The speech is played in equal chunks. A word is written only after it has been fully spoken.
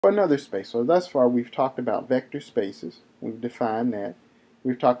Another space. So thus far we've talked about vector spaces. We've defined that.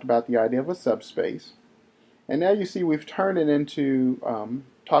 We've talked about the idea of a subspace. And now you see we've turned it into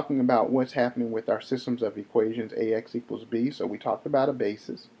talking about what's happening with our systems of equations ax equals b. So we talked about a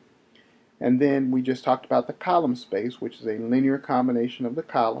basis. And then we just talked about the column space, which is a linear combination of the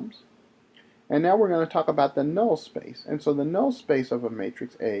columns. And now we're going to talk about the null space. And so the null space of a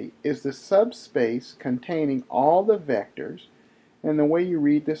matrix A is the subspace containing all the vectors. And the way you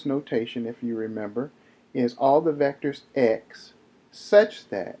read this notation, if you remember, is all the vectors x such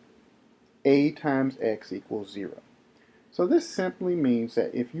that A times x equals 0. So this simply means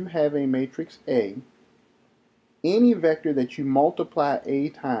that if you have a matrix A, any vector that you multiply A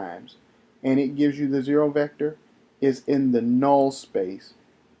times and it gives you the 0 vector is in the null space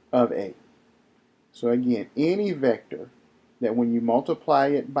of A. So again, any vector that when you multiply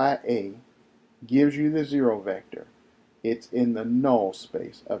it by A gives you the 0 vector, it's in the null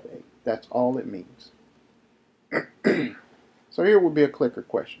space of A. That's all it means. So here will be a clicker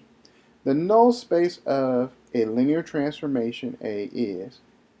question. The null space of a linear transformation A is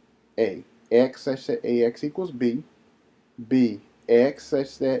A, x such that ax equals b, b, x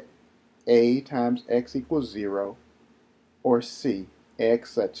such that A times x equals 0, or C,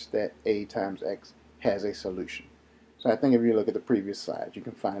 x such that A times x has a solution. So I think if you look at the previous slides, you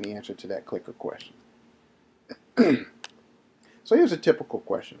can find the answer to that clicker question. So here's a typical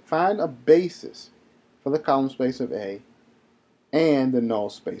question. Find a basis for the column space of A and the null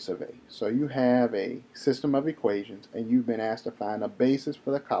space of A. So you have a system of equations and you've been asked to find a basis for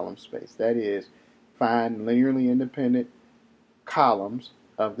the column space. That is, find linearly independent columns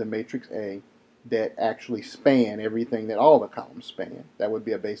of the matrix A that actually span everything that all the columns span. That would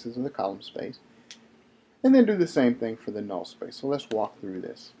be a basis of the column space. And then do the same thing for the null space. So let's walk through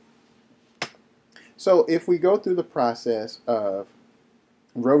this. So if we go through the process of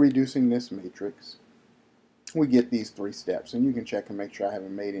row reducing this matrix, we get these 3 steps, and you can check and make sure I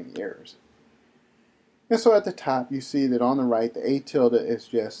haven't made any errors. And so at the top you see that on the right the A tilde is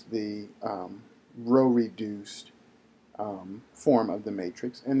just the row reduced form of the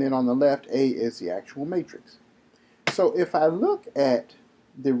matrix, and then on the left A is the actual matrix. So if I look at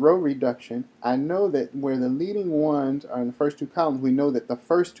the row reduction, I know that where the leading ones are in the first 2 columns, we know that the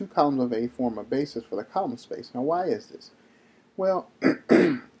first 2 columns of A form a basis for the column space. Now why is this? Well,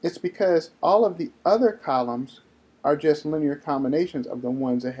 it's because all of the other columns are just linear combinations of the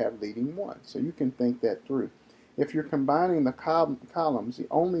ones that have leading ones. So you can think that through. If you're combining the columns, the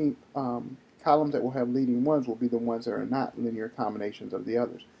only columns that will have leading ones will be the ones that are not linear combinations of the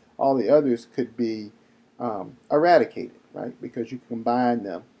others. All the others could be eradicated, right? Because you combine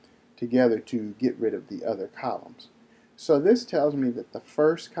them together to get rid of the other columns. So this tells me that the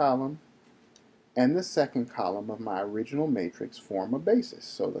first column and the second column of my original matrix form a basis.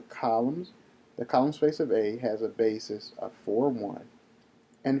 So the column space of A has a basis of 4, 1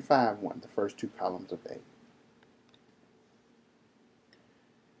 and 5, 1, the first 2 columns of A.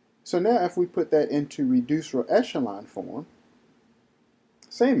 So now if we put that into reduced row echelon form,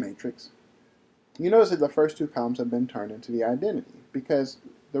 same matrix, you notice that the first 2 columns have been turned into the identity, because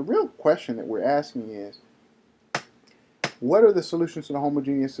the real question that we're asking is, what are the solutions to the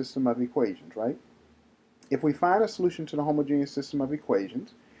homogeneous system of equations, right? If we find a solution to the homogeneous system of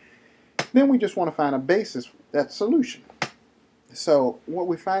equations, then we just want to find a basis for that solution. So what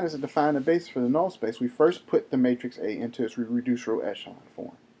we find is to define a basis for the null space, we first put the matrix A into its reduced row echelon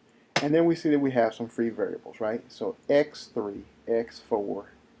form. And then we see that we have some free variables, right? So x3, x4,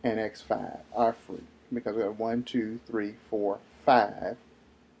 and x5 are free because we have 1, 2, 3, 4, 5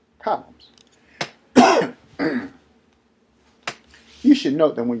 columns. You should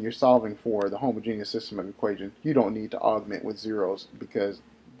note that when you're solving for the homogeneous system of equations, you don't need to augment with zeros because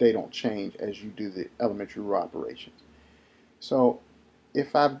they don't change as you do the elementary row operations. So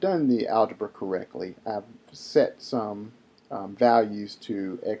if I've done the algebra correctly, I've set some values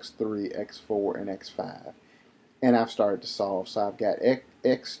to x3, x4, and x5. And I've started to solve. So I've got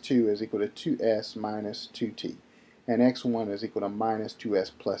x2 is equal to 2s minus 2t. And x1 is equal to minus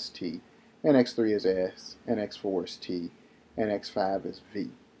 2s plus t. And x3 is s, and x4 is t, and x5 is v.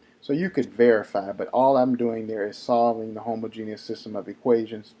 So you could verify, but all I'm doing there is solving the homogeneous system of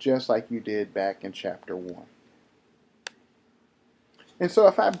equations just like you did back in chapter 1. And so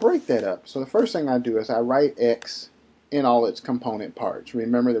if I break that up, so the first thing I do is I write x in all its component parts.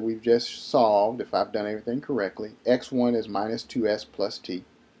 Remember that we've just solved, if I've done everything correctly, x1 is minus 2s plus t,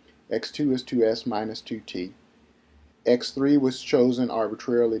 x2 is 2s minus 2t, x3 was chosen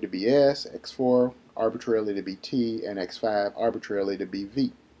arbitrarily to be s, x4 arbitrarily to be t, and x5 arbitrarily to be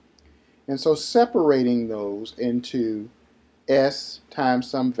v. And so separating those into S times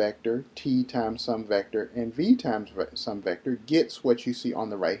some vector, T times some vector, and V times some vector gets what you see on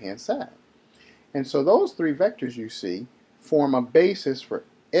the right-hand side. And so those three vectors you see form a basis for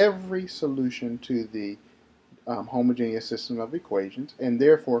every solution to the homogeneous system of equations, and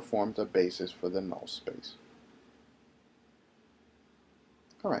therefore forms a basis for the null space.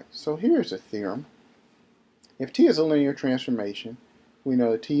 Alright, so here's a theorem. If T is a linear transformation, we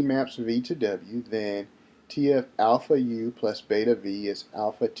know that T maps V to W, then T of alpha U plus beta V is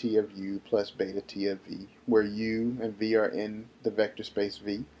alpha T of U plus beta T of V, where U and V are in the vector space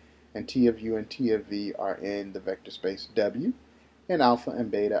V, and T of U and T of V are in the vector space W, and alpha and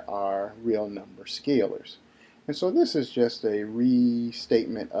beta are real number scalars. And so this is just a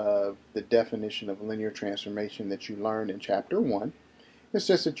restatement of the definition of linear transformation that you learned in Chapter 1. It's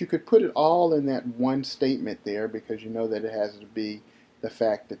just that you could put it all in that one statement there, because you know that it has to be the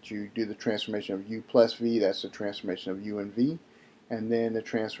fact that you do the transformation of U plus V, that's the transformation of U and V, and then the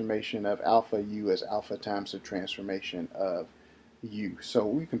transformation of alpha U is alpha times the transformation of U. So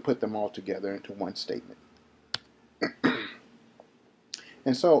we can put them all together into one statement.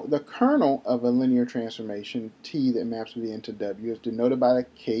 And so the kernel of a linear transformation, T that maps V into W, is denoted by the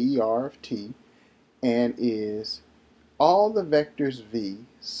KER of T, and is all the vectors V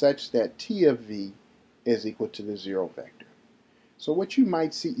such that T of V is equal to the zero vector. So what you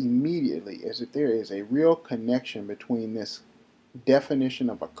might see immediately is that there is a real connection between this definition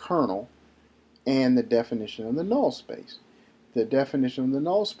of a kernel and the definition of the null space. The definition of the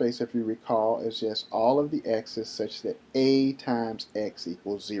null space, if you recall, is just all of the x's such that A times x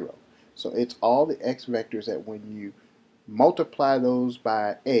equals 0. So it's all the x vectors that when you multiply those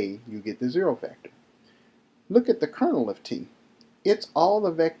by A, you get the 0 vector. Look at the kernel of T. It's all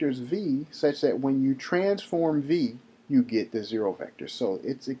the vectors V such that when you transform V, you get the 0 vector. So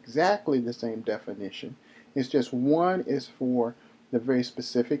it's exactly the same definition. It's just one is for the very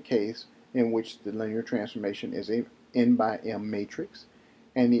specific case in which the linear transformation is a n by m matrix,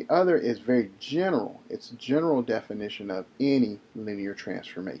 and the other is very general. It's general definition of any linear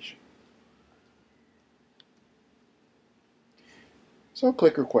transformation. So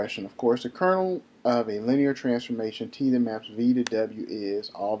clicker question, of course, the kernel of a linear transformation T that maps V to W is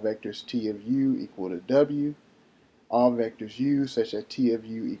all vectors T of U equal to W, all vectors U such that T of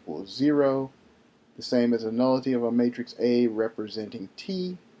U equals 0, the same as a nullity of a matrix A representing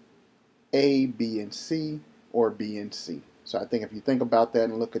T, A, B, and C, or B and C. So I think if you think about that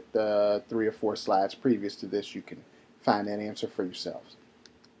and look at the 3 or 4 slides previous to this, you can find that answer for yourselves.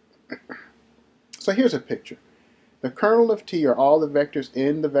 So here's a picture. The kernel of T are all the vectors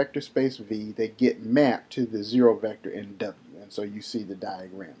in the vector space V that get mapped to the 0 vector in W. And so you see the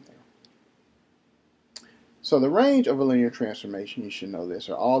diagram there. So the range of a linear transformation, you should know this,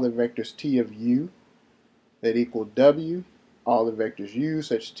 are all the vectors T of U that equal W, all the vectors U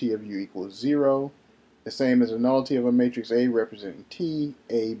such T of U equals 0, the same as a nullity of a matrix A representing T,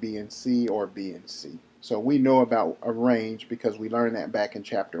 A, B, and C, or B and C. So we know about a range because we learned that back in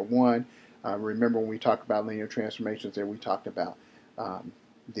Chapter 1. Remember when we talked about linear transformations there, we talked about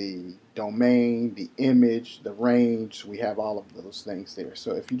the domain, the image, the range. We have all of those things there.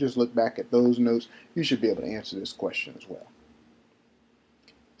 So if you just look back at those notes, you should be able to answer this question as well.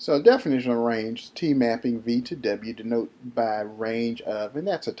 So definition of range, T mapping V to W denote by range of, and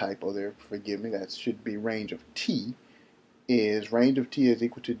that's a typo there, forgive me, that should be range of T, is range of T is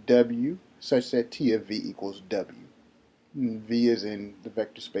equal to W such that T of V equals W. And V is in the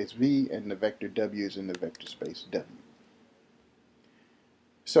vector space V and the vector W is in the vector space W.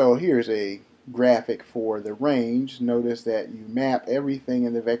 So here's a graphic for the range. Notice that you map everything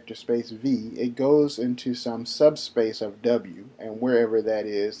in the vector space V. It goes into some subspace of W, and wherever that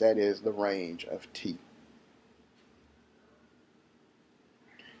is the range of T.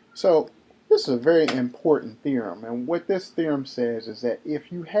 So this is a very important theorem, and what this theorem says is that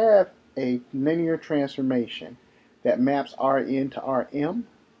if you have a linear transformation that maps Rn to Rm,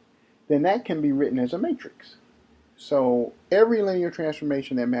 then that can be written as a matrix. So every linear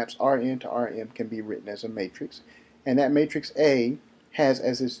transformation that maps Rn to Rm can be written as a matrix, and that matrix A has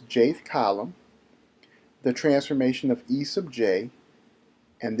as its jth column the transformation of E sub j,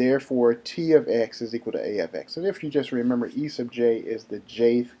 and therefore T of x is equal to A of x. And if you just remember, E sub j is the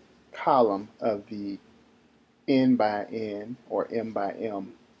jth column of the n by n or m by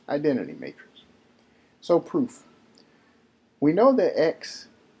m identity matrix. So proof. We know that x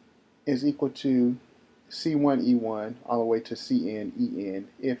is equal to C1E1 all the way to CNEN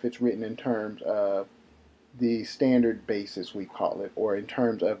if it's written in terms of the standard basis, we call it, or in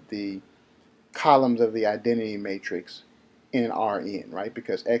terms of the columns of the identity matrix in Rn, right?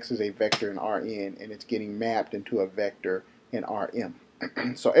 Because x is a vector in Rn and it's getting mapped into a vector in Rm.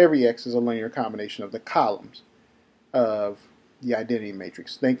 So every X is a linear combination of the columns of the identity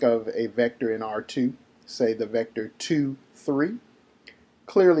matrix. Think of a vector in R2, say the vector 2, 3.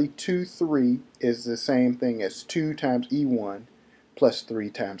 Clearly 2, 3 is the same thing as 2 times E1 plus 3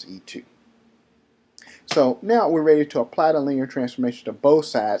 times E2. So now we're ready to apply the linear transformation to both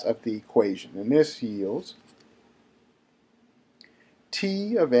sides of the equation. And this yields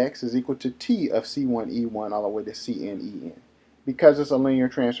T of X is equal to T of C1E1 all the way to CNEN. Because it's a linear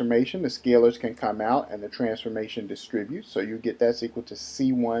transformation, the scalars can come out and the transformation distributes. So you get that's equal to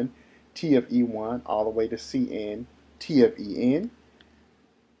C1 T of E1 all the way to Cn T of En.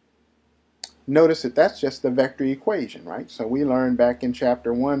 Notice that that's just the vector equation, right? So we learned back in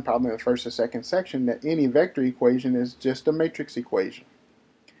chapter 1, probably in the first or second section, that any vector equation is just a matrix equation.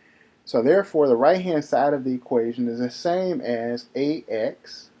 So therefore, the right-hand side of the equation is the same as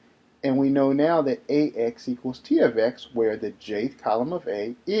AX, and we know now that AX equals T of X, where the jth column of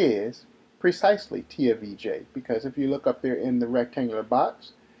A is precisely T of EJ, because if you look up there in the rectangular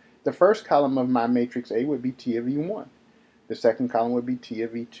box, the first column of my matrix A would be T of E1. The second column would be T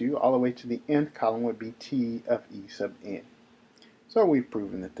of E2, all the way to the nth column would be T of E sub n. So we've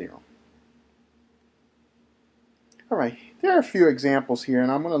proven the theorem. Alright, there are a few examples here,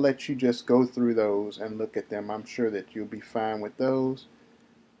 and I'm going to let you just go through those and look at them. I'm sure that you'll be fine with those.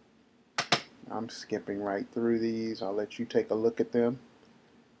 I'm skipping right through these. I'll let you take a look at them.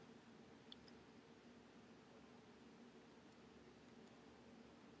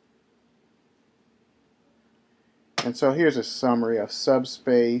 And so here's a summary of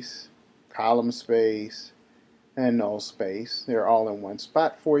subspace, column space, and null space. They're all in one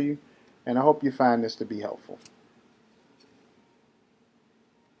spot for you, and I hope you find this to be helpful.